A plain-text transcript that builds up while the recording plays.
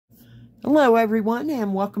Hello everyone,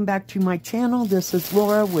 and welcome back to my channel. This is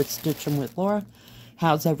Laura with Stitching with Laura.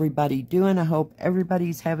 How's everybody doing? I hope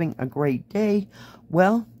everybody's having a great day.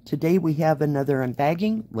 Well, today we have another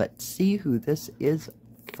unbagging. Let's see who this is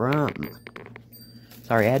from.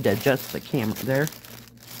 Sorry, I had to adjust the camera there.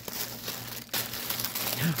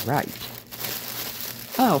 All right.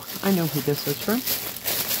 Oh, I know who this is from.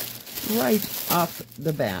 Right off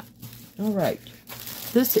the bat. All right.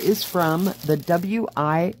 This is from the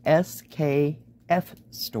WISKF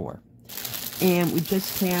store. And we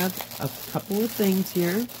just have a couple of things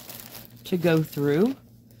here to go through.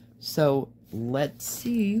 So let's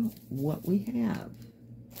see what we have.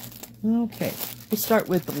 Okay, we'll start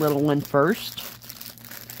with the little one first.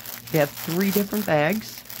 We have 3 different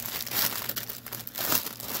bags.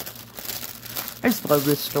 I just love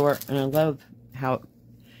this store, and I love how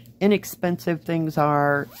inexpensive things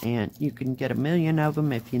are, and you can get a million of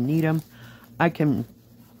them if you need them. I can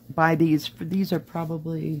buy these for, these are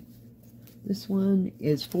probably, this one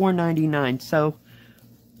is $4.99, so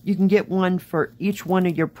you can get one for each one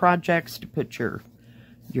of your projects to put your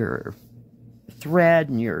thread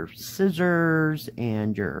and your scissors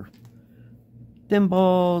and your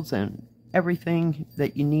thimbles and everything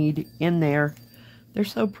that you need in there. They're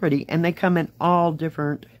so pretty, and they come in all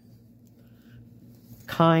different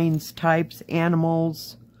kinds, types,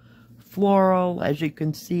 animals, floral, as you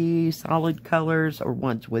can see, solid colors, or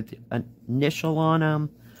ones with an initial on them.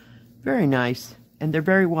 Very nice, and they're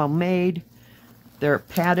very well made. They're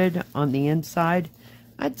padded on the inside.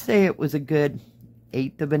 I'd say it was a good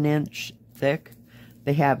 1/8 of an inch thick.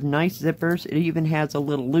 They have nice zippers. It even has a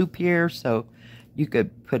little loop here, so you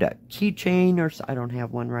could put a keychain, or I don't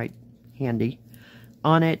have one right handy,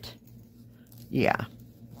 on it. Yeah,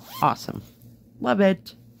 awesome. Love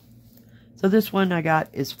it. So this one I got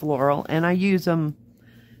is floral, and I use them,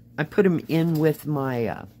 I put them in with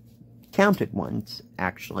my counted ones,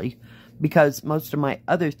 actually, because most of my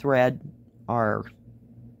other thread are,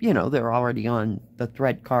 you know, they're already on the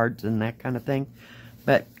thread cards and that kind of thing.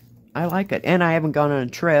 But I like it, and I haven't gone on a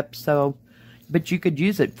trip, so, but you could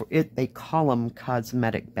use it for it. They call them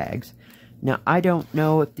cosmetic bags. Now, I don't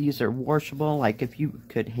know if these are washable, like if you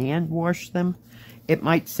could hand wash them. It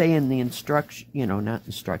might say in the instruction, you know, not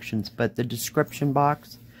instructions, but the description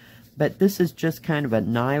box. But this is just kind of a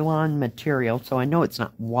nylon material, so I know it's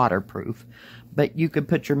not waterproof. But you could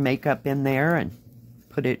put your makeup in there and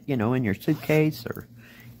put it, you know, in your suitcase or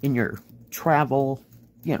in your travel,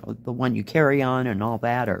 you know, the one you carry on and all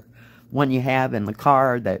that, or one you have in the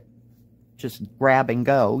car that just grab and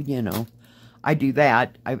go, you know. I do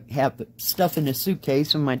that. I have stuff in a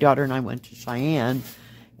suitcase when my daughter and I went to Cheyenne.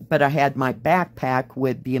 But I had my backpack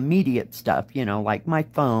with the immediate stuff, you know, like my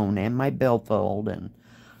phone and my billfold and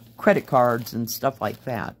credit cards and stuff like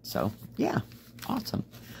that. So, yeah, awesome.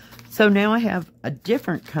 So now I have a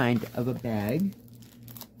different kind of a bag.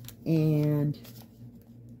 And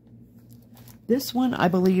this one, I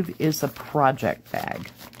believe, is a project bag.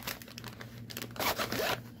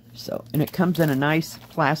 So, and it comes in a nice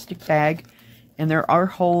plastic bag. And there are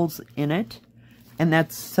holes in it. And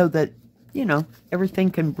that's so that, you know, everything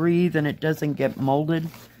can breathe and it doesn't get molded.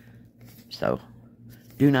 So,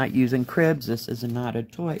 do not use in cribs. This is not a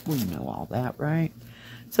toy. We know all that, right?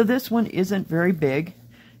 So this one isn't very big.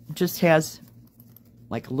 It just has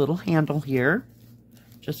like a little handle here,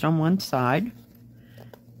 just on one side.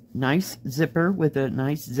 Nice zipper with a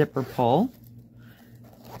nice zipper pull.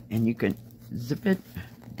 And you can zip it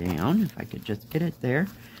down, if I could just get it there.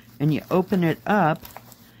 And you open it up,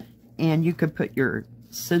 and you could put your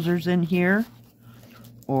scissors in here,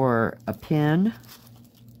 or a pin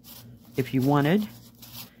if you wanted,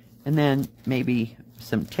 and then maybe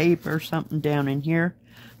some tape or something down in here.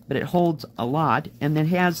 But it holds a lot, and it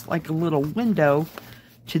has like a little window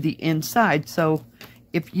to the inside, so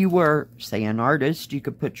if you were, say, an artist, you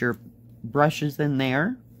could put your brushes in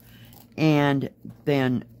there, and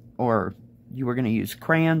then, or you were going to use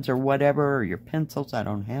crayons or whatever, or your pencils. I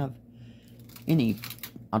don't have any.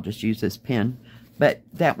 I'll just use this pen. But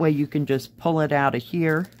that way you can just pull it out of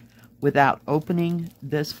here without opening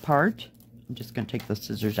this part. I'm just going to take the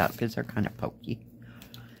scissors out because they're kind of pokey.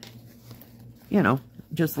 You know,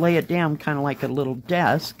 just lay it down kind of like a little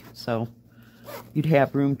desk, so you'd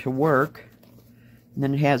have room to work. And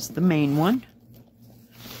then it has the main one.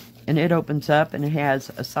 And it opens up, and it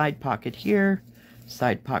has a side pocket here,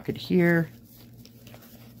 side pocket here.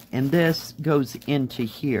 And this goes into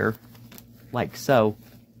here, like so.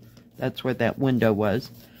 That's where that window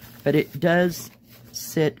was. But it does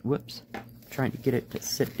sit, whoops, trying to get it to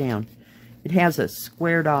sit down. It has a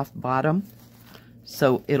squared off bottom,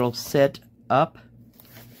 so it'll sit up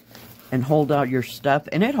and hold all your stuff.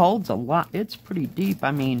 And it holds a lot. It's pretty deep.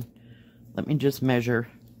 I mean, let me just measure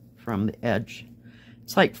from the edge.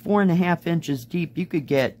 It's like 4.5 inches deep. You could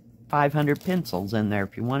get 500 pencils in there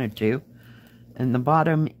if you wanted to. And the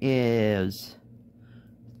bottom is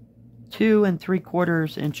 2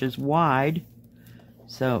 3/4 inches wide.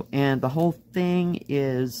 So, and the whole thing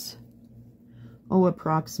is, oh,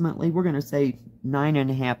 approximately, we're going to say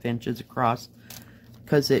 9.5 inches across,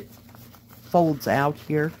 because it folds out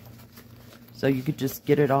here. So you could just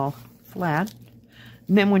get it all flat.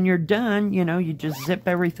 And then when you're done, you know, you just zip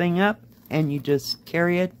everything up and you just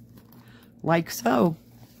carry it like so.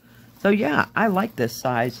 So yeah, I like this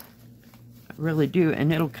size. I really do.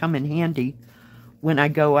 And it'll come in handy when I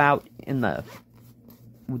go out in the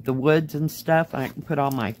woods and stuff. I can put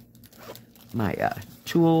all my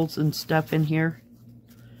tools and stuff in here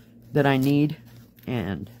that I need.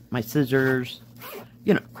 And my scissors.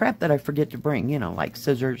 You know, crap that I forget to bring, you know, like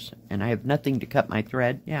scissors, and I have nothing to cut my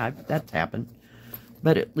thread. Yeah, that's happened.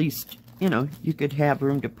 But at least, you know, you could have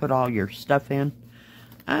room to put all your stuff in.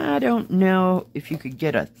 I don't know if you could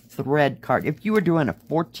get a thread card. If you were doing a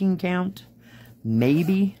 14 count,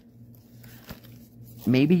 maybe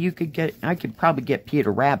you could get, I could probably get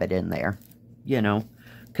Peter Rabbit in there, you know,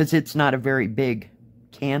 because it's not a very big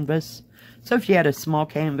canvas. So if you had a small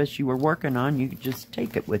canvas you were working on, you could just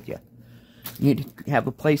take it with you. You'd have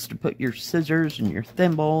a place to put your scissors and your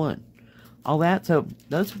thimble and all that. So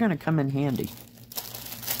those are going to come in handy.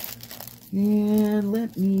 And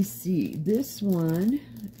let me see. This one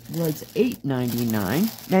was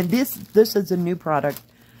 $8.99. And this is a new product.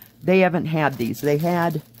 They haven't had these. They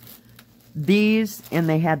had these and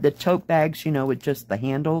they had the tote bags, you know, with just the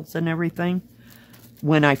handles and everything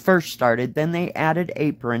when I first started. Then they added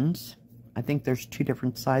aprons. I think there's 2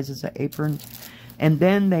 different sizes of aprons. And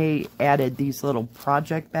then they added these little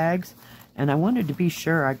project bags. And I wanted to be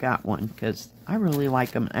sure I got one because I really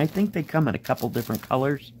like them. I think they come in a couple different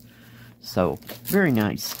colors. So, very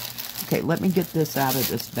nice. Okay, let me get this out of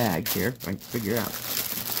this bag here. If I can figure out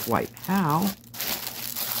quite how.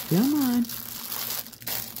 Come on.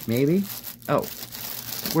 Maybe? Oh,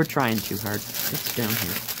 we're trying too hard. It's down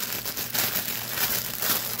here.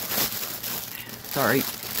 Sorry.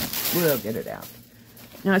 We'll get it out.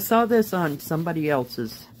 Now, I saw this on somebody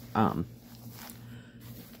else's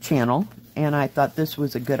channel, and I thought this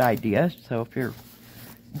was a good idea. So if you're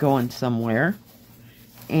going somewhere,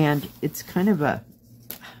 and it's kind of a,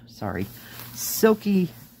 silky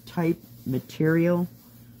type material.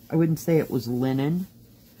 I wouldn't say it was linen.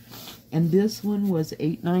 And this one was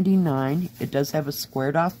 $8.99. It does have a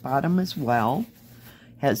squared off bottom as well.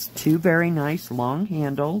 Has 2 very nice long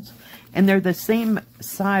handles. And they're the same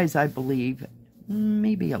size, I believe.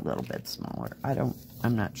 Maybe a little bit smaller.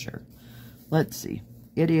 I'm not sure. Let's see.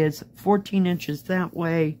 It is 14 inches that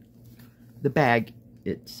way, the bag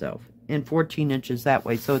itself, and 14 inches that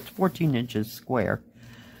way. So it's 14 inches square.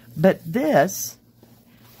 But this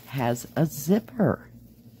has a zipper.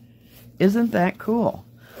 Isn't that cool?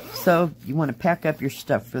 So if you want to pack up your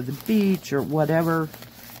stuff for the beach or whatever,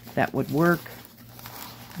 that would work.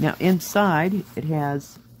 Now inside it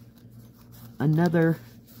has another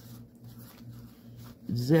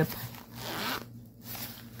zip.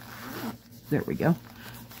 There we go.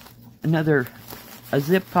 A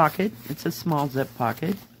zip pocket. It's a small zip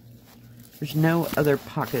pocket. There's no other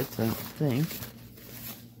pockets, I don't think.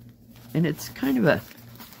 And it's kind of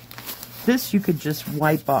this you could just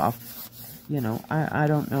wipe off. You know, I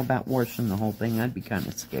don't know about washing the whole thing. I'd be kind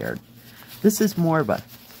of scared. This is more of a,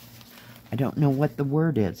 I don't know what the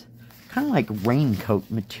word is. Kind of like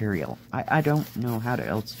raincoat material. I don't know how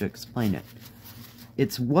else to explain it.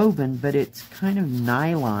 It's woven, but it's kind of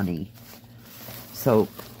nylon-y. So,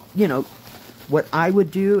 you know, what I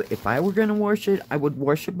would do, if I were going to wash it, I would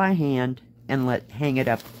wash it by hand and hang it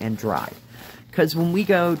up and dry. Because when we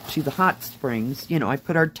go to the hot springs, you know, I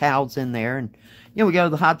put our towels in there. And, you know, we go to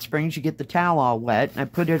the hot springs, you get the towel all wet. And I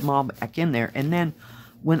put it all back in there. And then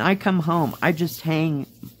when I come home, I just hang,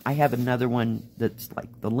 I have another one that's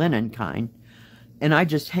like the linen kind. And I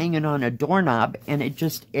just hang it on a doorknob and it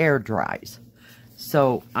just air dries.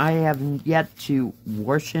 So I haven't yet to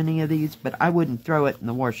wash any of these, but I wouldn't throw it in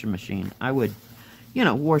the washing machine. I would, you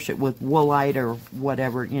know, wash it with Woolite or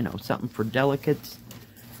whatever, you know, something for delicates.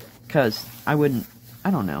 Because I wouldn't,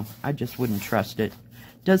 I don't know, I just wouldn't trust it.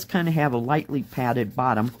 It does kind of have a lightly padded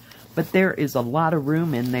bottom, but there is a lot of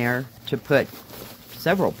room in there to put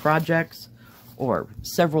several projects or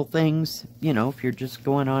several things. You know, if you're just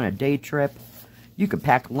going on a day trip, you could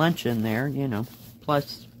pack lunch in there, you know,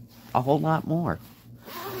 plus a whole lot more.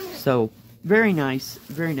 So, very nice,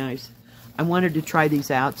 very nice. I wanted to try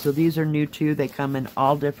these out, so these are new too. They come in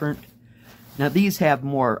all different Now, these have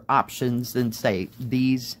more options than, say,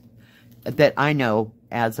 these that I know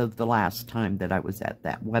as of the last time that I was at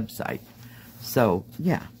that website. So,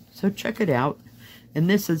 yeah. So, check it out. And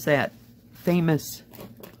this is that famous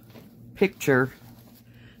picture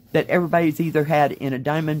that everybody's either had in a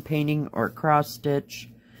diamond painting or a cross stitch.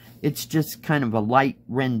 It's just kind of a light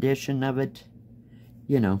rendition of it,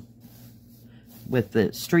 you know, with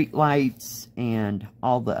the street lights and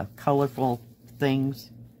all the colorful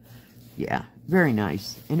things. Yeah, very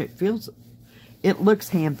nice. And it looks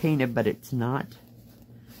hand-painted, but it's not.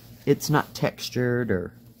 It's not textured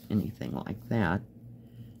or anything like that.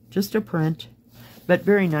 Just a print, but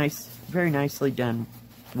very nice, very nicely done.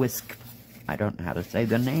 I don't know how to say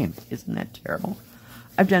the name. Isn't that terrible?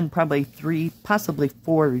 I've done probably 3, possibly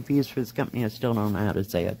 4 reviews for this company. I still don't know how to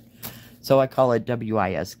say it. So I call it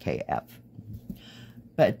WISKF.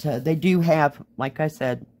 But they do have, like I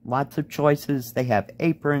said, lots of choices. They have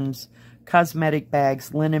aprons, cosmetic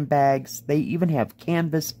bags, linen bags. They even have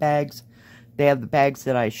canvas bags. They have the bags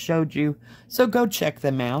that I showed you. So go check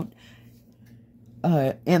them out.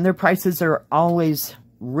 And their prices are always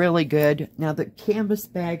really good. Now, the canvas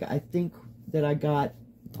bag, I think that I got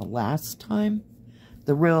the last time,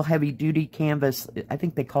 the real heavy-duty canvas, I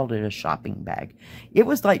think they called it a shopping bag. It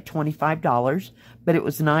was like $25, but it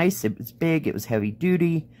was nice. It was big. It was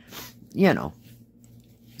heavy-duty, you know.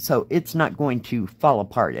 So it's not going to fall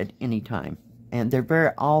apart at any time. And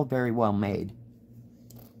they're all very well made.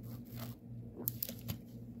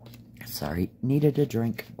 Sorry, needed a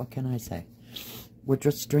drink. What can I say? We're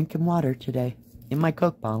just drinking water today in my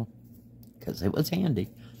Coke bottle because it was handy.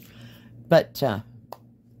 But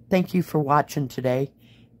thank you for watching today.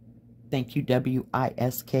 Thank you,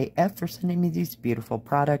 WISKF, for sending me these beautiful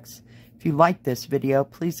products. If you like this video,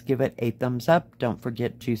 please give it a thumbs up. Don't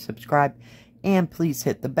forget to subscribe. And please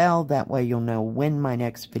hit the bell. That way you'll know when my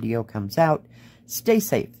next video comes out. Stay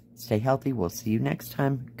safe. Stay healthy. We'll see you next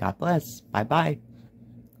time. God bless. Bye-bye.